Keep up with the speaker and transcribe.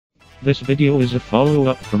This video is a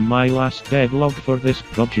follow-up from my last devlog for this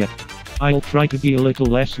project. I'll try to be a little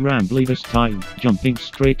less rambly this time, jumping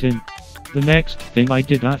straight in. The next thing I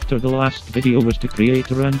did after the last video was to create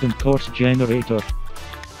a random course generator.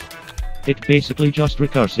 It basically just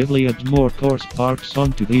recursively adds more course parts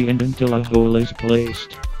onto the end until a hole is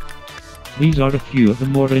placed. These are a few of the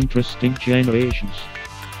more interesting generations.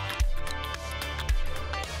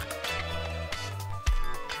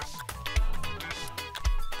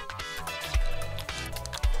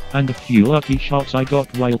 And a few lucky shots I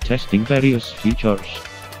got while testing various features.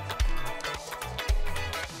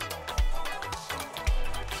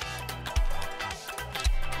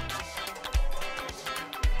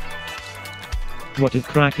 What a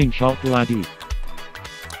cracking shot, laddie.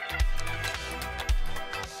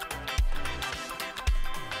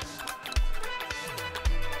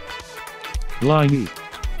 Blimey.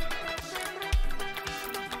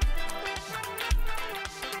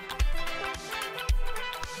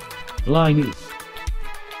 Blimey.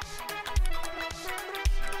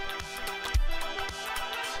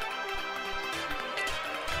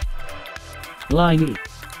 Blimey.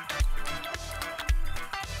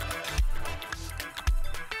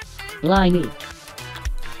 Blimey.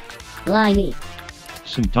 Blimey.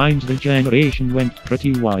 Sometimes the generation went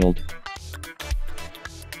pretty wild.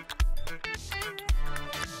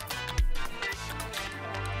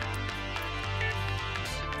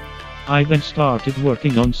 I then started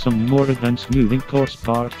working on some more advanced moving course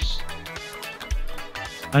parts.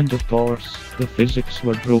 And of course, the physics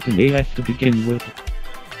were broken AF to begin with.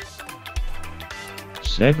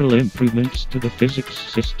 Several improvements to the physics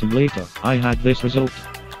system later, I had this result.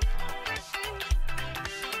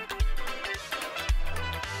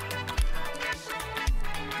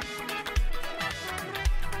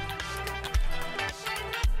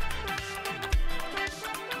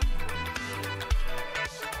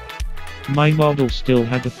 My model still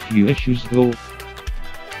had a few issues though.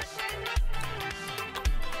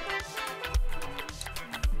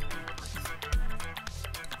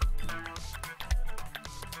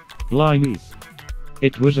 Blimey.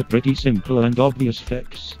 It was a pretty simple and obvious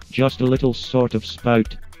fix, just a little sort of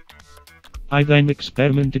spout. I then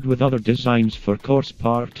experimented with other designs for course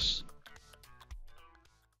parts.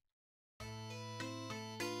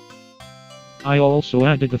 I also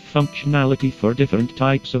added a functionality for different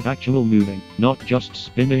types of actual moving, not just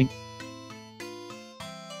spinning.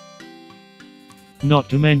 Not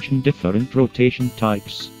to mention different rotation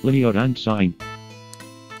types, linear and sine.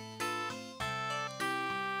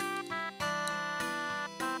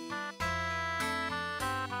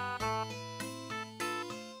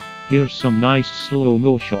 Here's some nice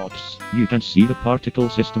slow-mo shots. You can see the particle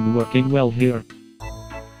system working well here.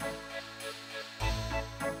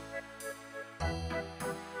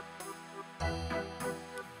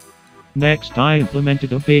 Next I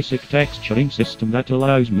implemented a basic texturing system that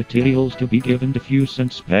allows materials to be given diffuse and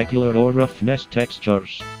specular or roughness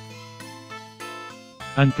textures.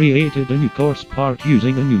 And created a new course part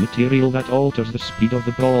using a new material that alters the speed of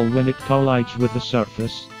the ball when it collides with the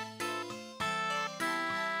surface.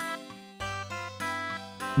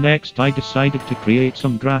 Next I decided to create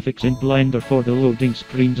some graphics in Blender for the loading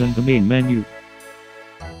screens and the main menu.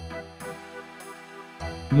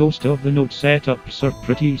 Most of the node setups are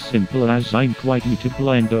pretty simple as I'm quite new to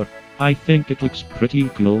Blender. I think it looks pretty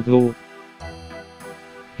cool though.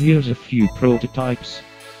 Here's a few prototypes.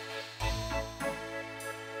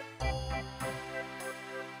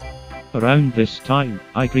 Around this time,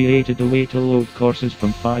 I created a way to load courses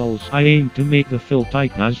from files. I aim to make the fill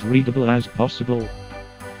type as readable as possible.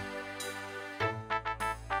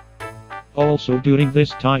 Also during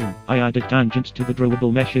this time, I added tangents to the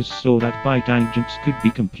drawable meshes so that bitangents could be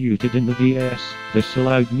computed in the VS. This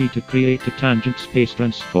allowed me to create a tangent space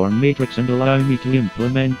transform matrix and allow me to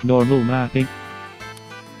implement normal mapping.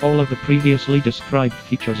 All of the previously described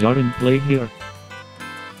features are in play here.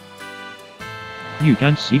 You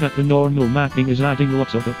can see that the normal mapping is adding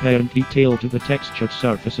lots of apparent detail to the textured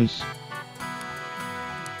surfaces.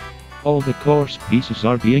 All the course pieces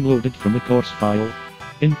are being loaded from the course file,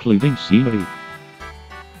 including scenery.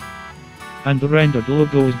 And the rendered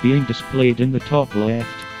logo is being displayed in the top left.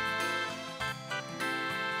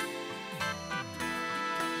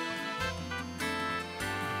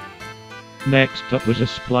 Next up was a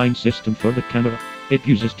spline system for the camera. It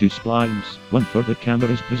uses two splines, one for the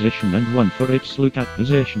camera's position and one for its look-at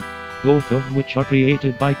position, both of which are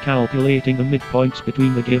created by calculating the midpoints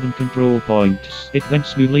between the given control points. It then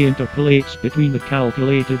smoothly interpolates between the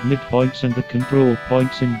calculated midpoints and the control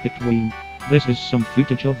points in between. This is some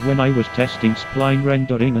footage of when I was testing spline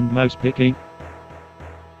rendering and mouse picking.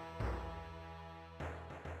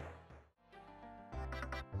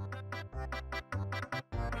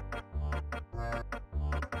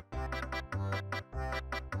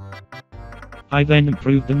 I then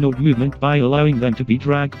improved the node movement by allowing them to be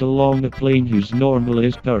dragged along a plane whose normal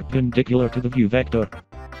is perpendicular to the view vector.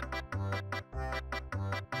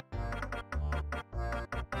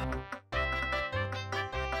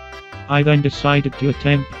 I then decided to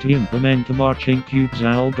attempt to implement the marching cubes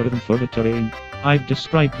algorithm for the terrain. I've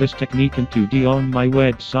described this technique in 2D on my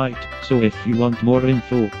website, so if you want more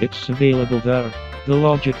info, it's available there. The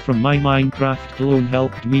logic from my Minecraft clone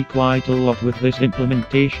helped me quite a lot with this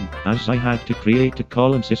implementation, as I had to create a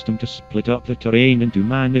column system to split up the terrain into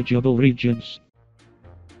manageable regions.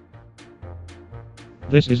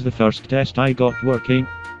 This is the first test I got working.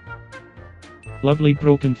 Lovely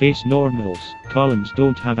broken face normals. Columns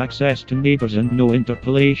don't have access to neighbors and no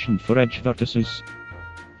interpolation for edge vertices.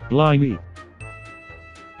 Blimey.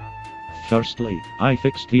 Firstly, I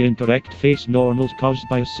fixed the incorrect face normals caused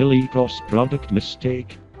by a silly cross-product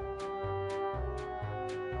mistake.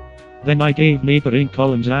 Then I gave neighboring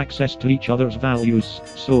columns access to each other's values,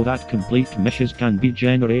 so that complete meshes can be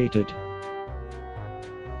generated.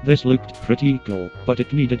 This looked pretty cool, but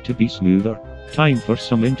it needed to be smoother. Time for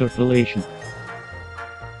some interpolation.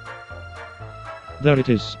 There it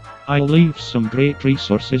is. I'll leave some great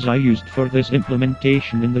resources I used for this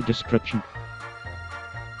implementation in the description.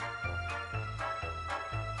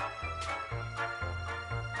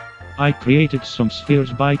 I created some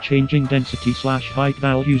spheres by changing density/height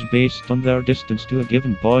values based on their distance to a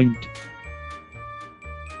given point.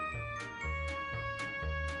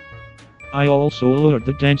 I also lowered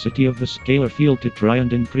the density of the scalar field to try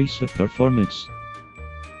and increase the performance.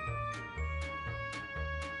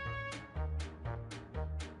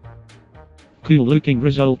 Cool looking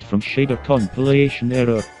result from shader compilation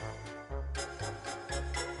error.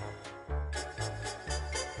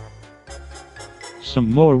 Some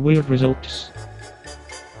more weird results.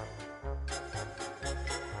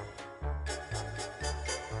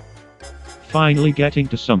 Finally getting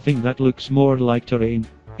to something that looks more like terrain.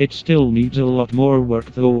 It still needs a lot more work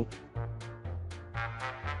though.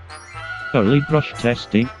 Early brush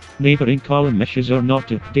testing. Neighboring column meshes are not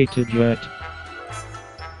updated yet.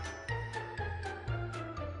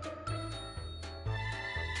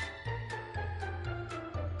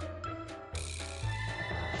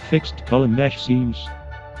 Fixed column mesh seams.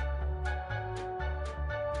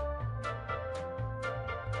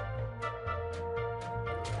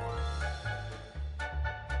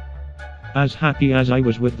 As happy as I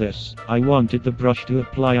was with this, I wanted the brush to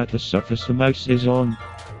apply at the surface the mouse is on.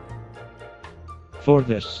 For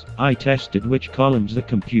this, I tested which columns the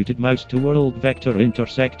computed mouse to world vector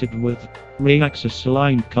intersected with. Ray axis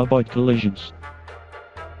aligned cuboid collisions.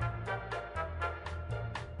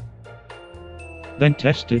 Then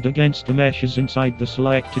tested against the meshes inside the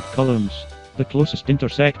selected columns. The closest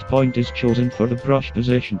intersect point is chosen for the brush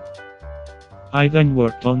position. I then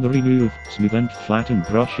worked on the remove, smooth and flatten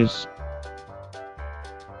brushes.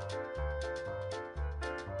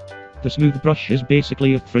 The smooth brush is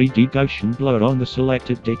basically a 3D Gaussian blur on the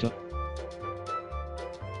selected data.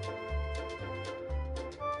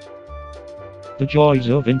 The joys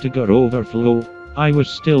of integer overflow. I was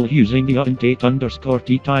still using the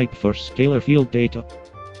int_t type for scalar field data.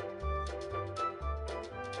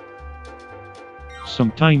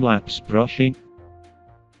 Some time-lapse brushing.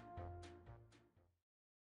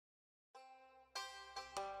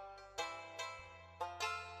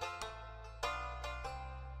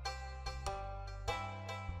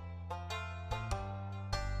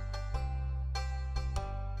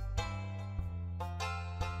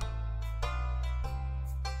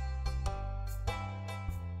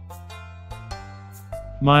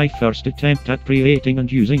 My first attempt at creating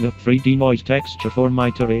and using a 3D noise texture for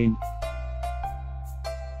my terrain.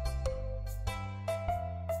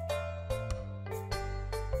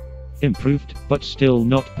 Improved, but still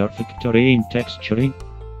not perfect terrain texturing.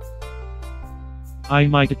 I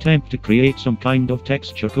might attempt to create some kind of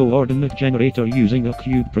texture coordinate generator using a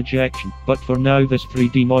cube projection, but for now this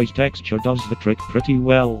 3D noise texture does the trick pretty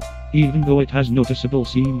well, even though it has noticeable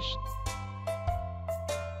seams.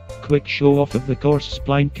 Quick show off of the coarse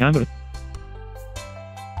spline camera.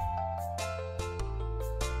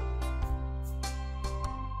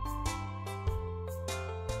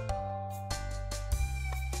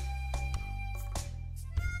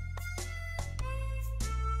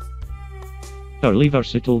 Early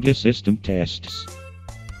versatile GUI system tests.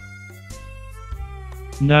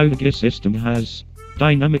 Now the GUI system has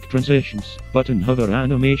dynamic transitions, button hover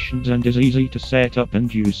animations and is easy to set up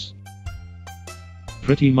and use.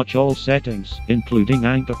 Pretty much all settings, including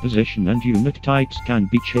anchor position and unit types, can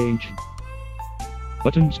be changed.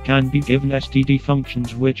 Buttons can be given std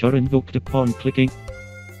functions which are invoked upon clicking.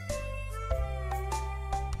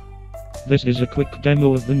 This is a quick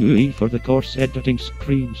demo of the GUI for the course editing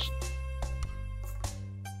screens.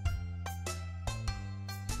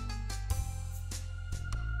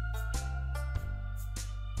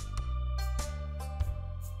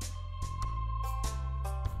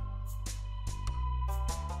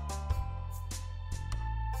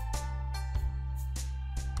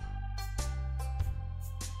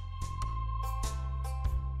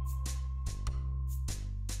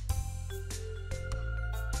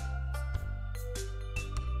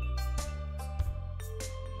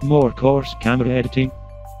 More course camera editing.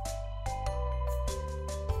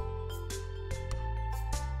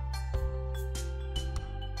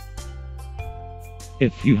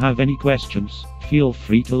 If you have any questions, feel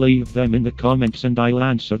free to leave them in the comments and I'll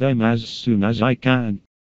answer them as soon as I can.